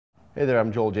Hey there,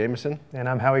 I'm Joel Jamieson. And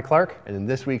I'm Howie Clark. And in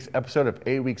this week's episode of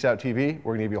 8 Weeks Out TV,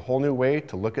 we're going to give you a whole new way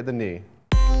to look at the knee.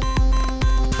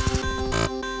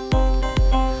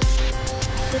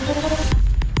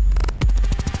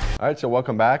 All right, so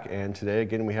welcome back. And today,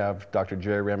 again, we have Dr.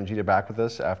 Gerry Ramogida back with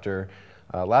us after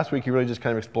last week you really just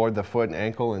kind of explored the foot and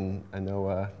ankle, and I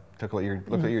know took a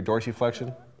look at your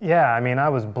dorsiflexion. Yeah, I mean, I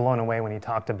was blown away when he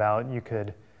talked about you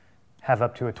could have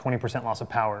up to a 20% loss of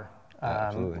power.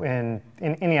 Absolutely. In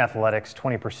any athletics,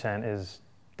 20%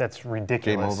 that's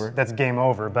ridiculous. Game over. That's game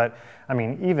over. But I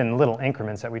mean, even little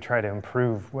increments that we try to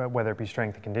improve, whether it be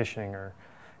strength and conditioning or,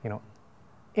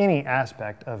 any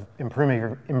aspect of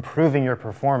improving your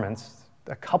performance,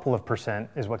 a couple of percent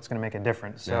is what's going to make a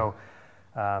difference. Yeah.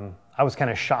 So I was kind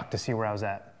of shocked to see where I was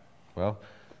at. Well,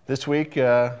 this week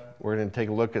we're going to take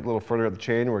a look at a little further up the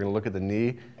chain. We're going to look at the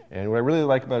knee. And what I really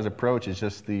like about his approach is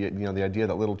just the idea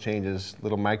that little changes,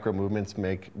 little micro movements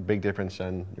make a big difference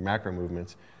on your macro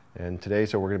movements. And today,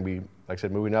 so we're going to be, like I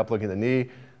said, moving up, looking at the knee.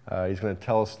 He's going to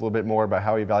tell us a little bit more about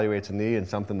how he evaluates the knee and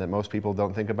something that most people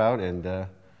don't think about, and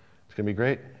it's going to be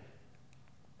great.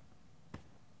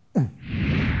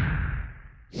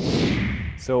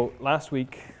 So last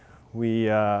week we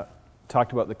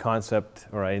talked about the concept,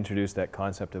 or I introduced that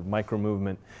concept of micro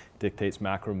movement dictates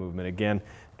macro movement. Again,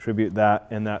 attribute that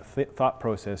and that thought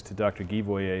process to Dr. Guy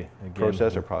Voyer. Again,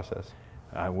 Process or process?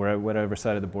 Whatever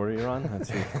side of the border you're on,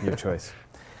 that's your choice.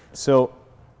 So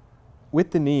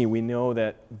with the knee, we know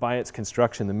that by its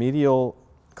construction, the medial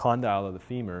condyle of the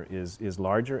femur is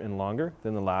larger and longer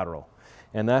than the lateral.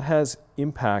 And that has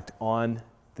impact on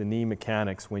the knee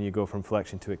mechanics when you go from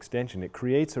flexion to extension. It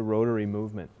creates a rotary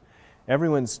movement.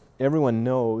 Everyone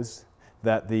knows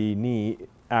that the knee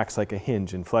acts like a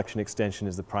hinge, and flexion extension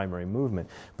is the primary movement.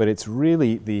 But it's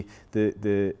really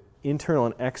the internal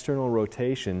and external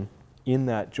rotation in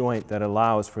that joint that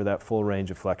allows for that full range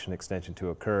of flexion extension to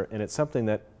occur, and it's something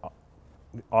that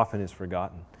often is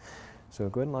forgotten. So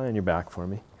go ahead and lie on your back for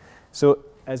me. So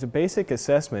as a basic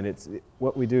assessment,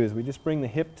 what we do is we just bring the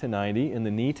hip to 90 and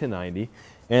the knee to 90,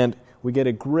 and we get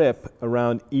a grip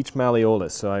around each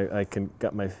malleolus. So I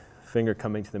got my finger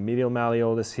coming to the medial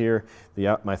malleolus here,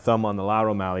 my thumb on the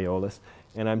lateral malleolus,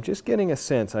 and I'm just getting a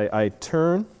sense. I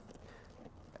turn,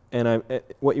 and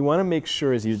what you want to make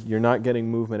sure is you're not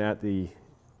getting movement at the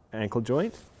ankle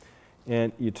joint,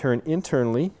 and you turn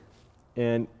internally,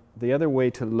 and the other way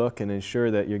to look and ensure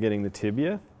that you're getting the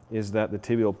tibia is that the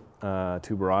tibial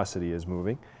tuberosity is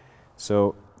moving.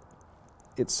 So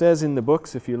it says in the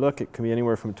books, if you look, it can be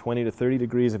anywhere from 20 to 30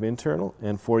 degrees of internal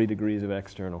and 40 degrees of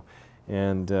external.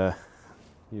 And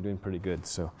you're doing pretty good,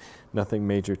 so nothing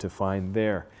major to find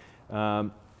there.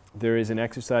 There is an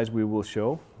exercise we will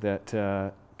show that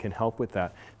can help with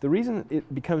that. The reason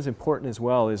it becomes important as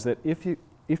well is that if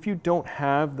you don't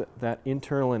have that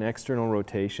internal and external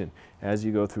rotation as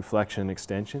you go through flexion and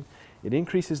extension, it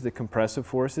increases the compressive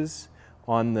forces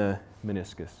on the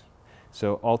meniscus.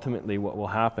 So ultimately what will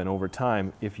happen over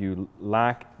time if you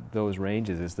lack those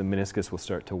ranges is the meniscus will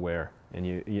start to wear.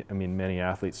 And I mean, many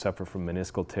athletes suffer from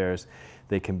meniscal tears.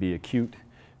 They can be acute,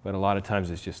 but a lot of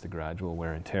times it's just the gradual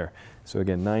wear and tear. So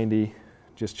again, 90,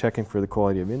 just checking for the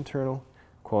quality of internal,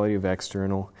 quality of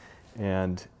external,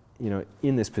 and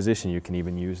in this position you can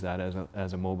even use that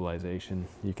as a mobilization.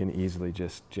 You can easily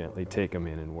just gently take them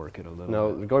in and work it a little bit.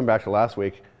 Now, going back to last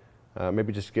week,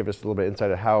 maybe just give us a little bit of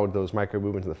insight of how those micro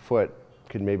movements of the foot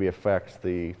could maybe affect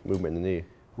the movement in the knee.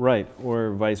 Right,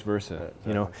 or vice versa.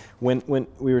 When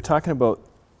we were talking about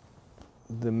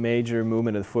the major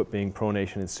movement of the foot being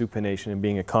pronation and supination and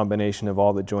being a combination of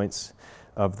all the joints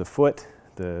of the foot,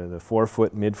 the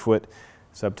forefoot, midfoot,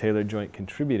 subtalar joint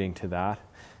contributing to that.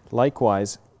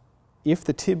 Likewise, if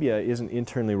the tibia isn't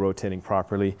internally rotating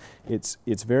properly, it's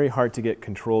very hard to get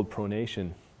controlled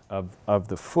pronation of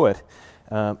the foot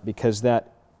because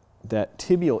that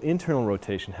tibial internal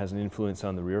rotation has an influence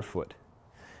on the rear foot.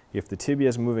 If the tibia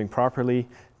is moving properly,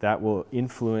 that will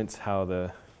influence how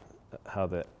the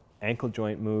ankle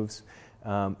joint moves.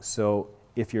 So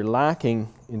if you're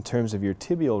lacking in terms of your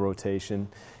tibial rotation,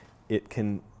 it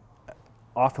can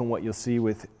often what you'll see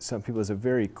with some people is a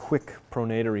very quick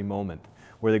pronatory moment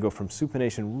where they go from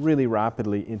supination really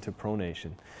rapidly into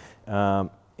pronation.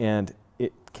 And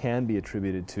it can be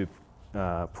attributed to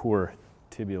poor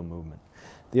tibial movement.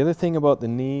 The other thing about the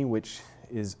knee, which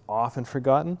is often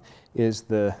forgotten, is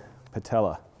the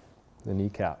patella, the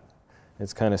kneecap.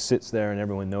 It kind of sits there and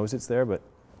everyone knows it's there, but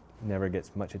never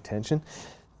gets much attention.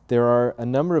 There are a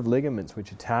number of ligaments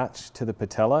which attach to the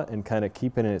patella and kind of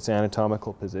keep it in its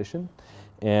anatomical position.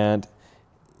 And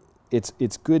it's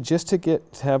good just to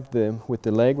have with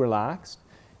the leg relaxed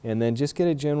and then just get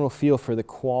a general feel for the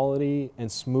quality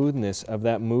and smoothness of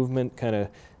that movement, kind of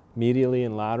medially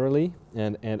and laterally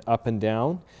and up and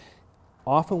down.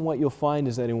 Often what you'll find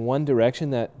is that in one direction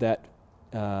that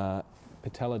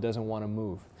patella doesn't want to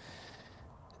move.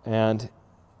 And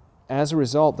as a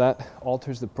result, that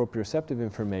alters the proprioceptive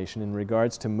information in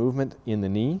regards to movement in the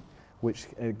knee, which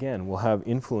again will have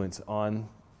influence on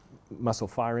muscle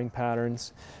firing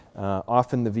patterns.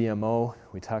 Often the VMO,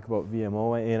 we talk about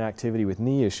VMO inactivity with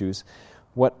knee issues.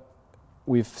 What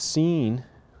we've seen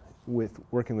with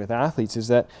working with athletes is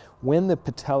that when the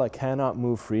patella cannot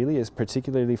move freely, is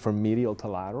particularly from medial to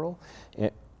lateral,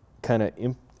 kind of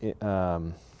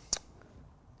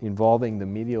involving the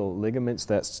medial ligaments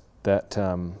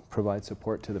that provide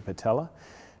support to the patella,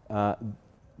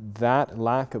 that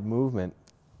lack of movement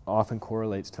often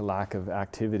correlates to lack of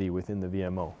activity within the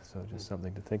VMO. So just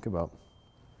something to think about.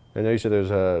 I know you said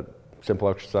there's a simple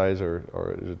exercise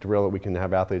or a drill that we can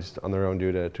have athletes on their own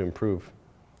do to improve.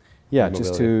 Yeah,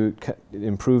 just to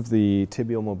improve the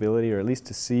tibial mobility, or at least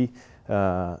to see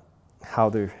how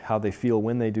they feel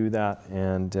when they do that,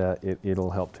 and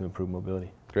it'll help to improve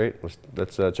mobility. Great,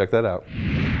 let's check that out.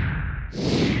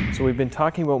 So we've been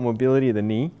talking about mobility of the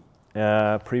knee.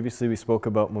 Previously we spoke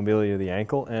about mobility of the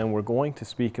ankle, and we're going to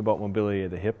speak about mobility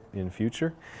of the hip in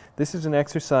future. This is an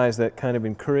exercise that kind of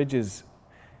encourages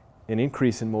an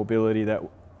increase in mobility that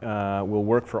will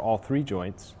work for all three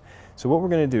joints. So what we're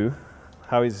going to do,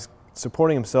 how he's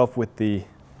supporting himself with the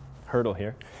hurdle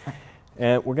here,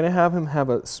 and we're going to have him have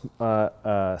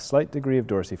a slight degree of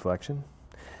dorsiflexion,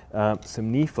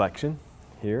 some knee flexion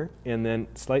here, and then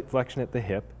slight flexion at the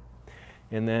hip,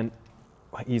 and then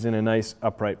he's in a nice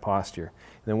upright posture.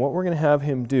 And then what we're going to have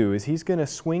him do is he's going to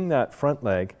swing that front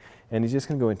leg, and he's just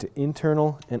going to go into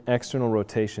internal and external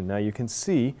rotation. Now you can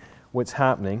see what's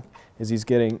happening is he's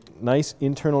getting nice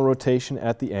internal rotation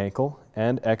at the ankle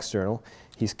and external.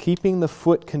 He's keeping the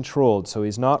foot controlled, so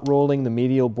he's not rolling the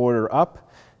medial border up,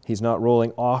 he's not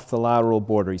rolling off the lateral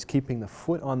border. He's keeping the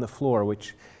foot on the floor,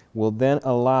 which will then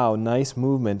allow nice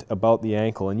movement about the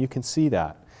ankle, and you can see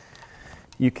that.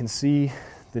 You can see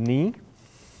the knee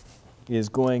is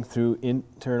going through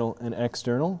internal and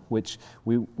external, which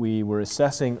we were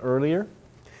assessing earlier,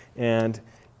 and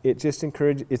it just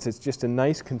encourages, it's just a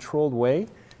nice controlled way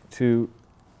to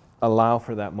allow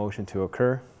for that motion to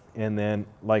occur. And then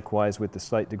likewise with the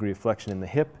slight degree of flexion in the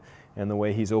hip and the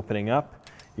way he's opening up,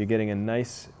 you're getting a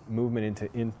nice movement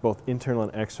into both internal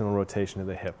and external rotation of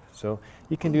the hip. So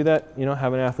you can do that, you know,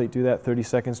 have an athlete do that 30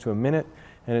 seconds to a minute,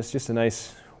 and it's just a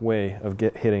nice way of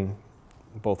hitting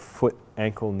both foot,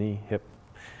 ankle, knee, hip,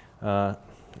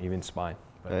 even spine.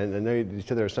 And I know you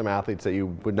said there are some athletes that you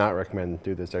would not recommend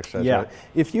do this exercise. Yeah, right?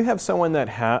 if you have someone that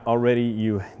already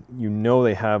you know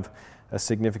they have a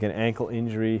significant ankle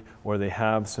injury, or they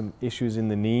have some issues in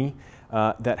the knee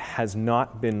that has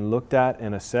not been looked at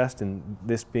and assessed, and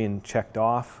this being checked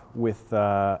off with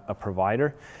a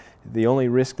provider, the only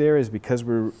risk there is because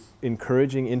we're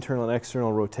encouraging internal and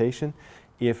external rotation.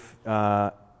 If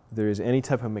there is any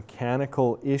type of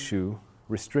mechanical issue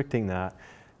restricting that,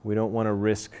 we don't want to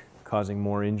risk causing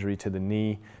more injury to the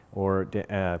knee or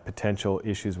potential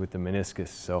issues with the meniscus.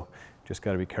 So just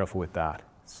got to be careful with that.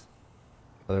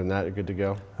 Other than that, you're good to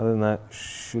go? Other than that,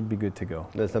 should be good to go.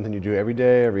 That's something you do every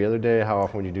day, every other day? How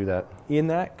often would you do that? In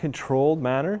that controlled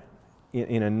manner,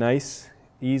 in a nice,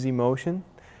 easy motion,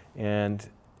 and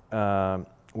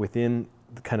within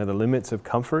kind of the limits of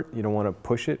comfort. You don't want to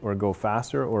push it or go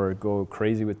faster or go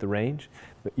crazy with the range,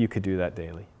 but you could do that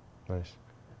daily. Nice.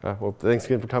 Well, thanks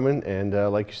again for coming. And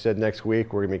like you said, next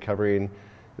week we're going to be covering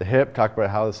the hip, talk about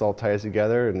how this all ties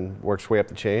together and works way up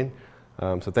the chain.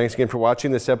 So thanks again for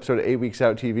watching this episode of 8 Weeks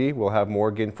Out TV. We'll have more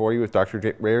again for you with Dr.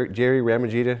 Gerry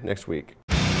Ramogida next week.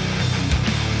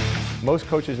 Most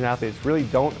coaches and athletes really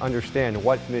don't understand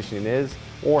what conditioning is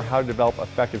or how to develop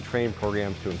effective training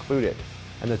programs to include it.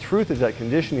 And the truth is that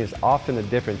conditioning is often the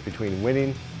difference between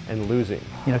winning and losing.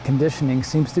 You know, conditioning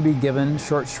seems to be given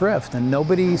short shrift, and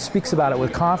nobody speaks about it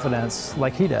with confidence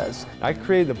like he does. I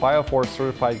created the BioForce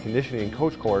Certified Conditioning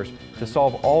Coach course to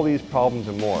solve all these problems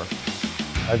and more.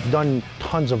 I've done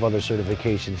tons of other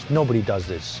certifications. Nobody does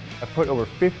this. I've put over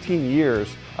 15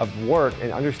 years of work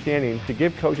and understanding to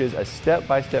give coaches a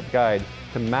step-by-step guide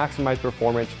to maximize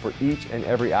performance for each and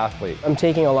every athlete. I'm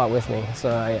taking a lot with me, so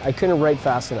I couldn't write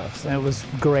fast enough. And it was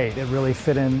great. It really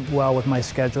fit in well with my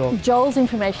schedule. Joel's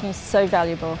information is so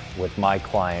valuable. With my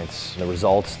clients, the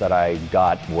results that I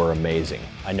got were amazing.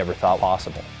 I never thought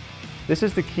possible. This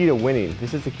is the key to winning.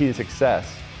 This is the key to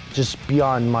success. Just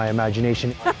beyond my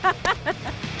imagination.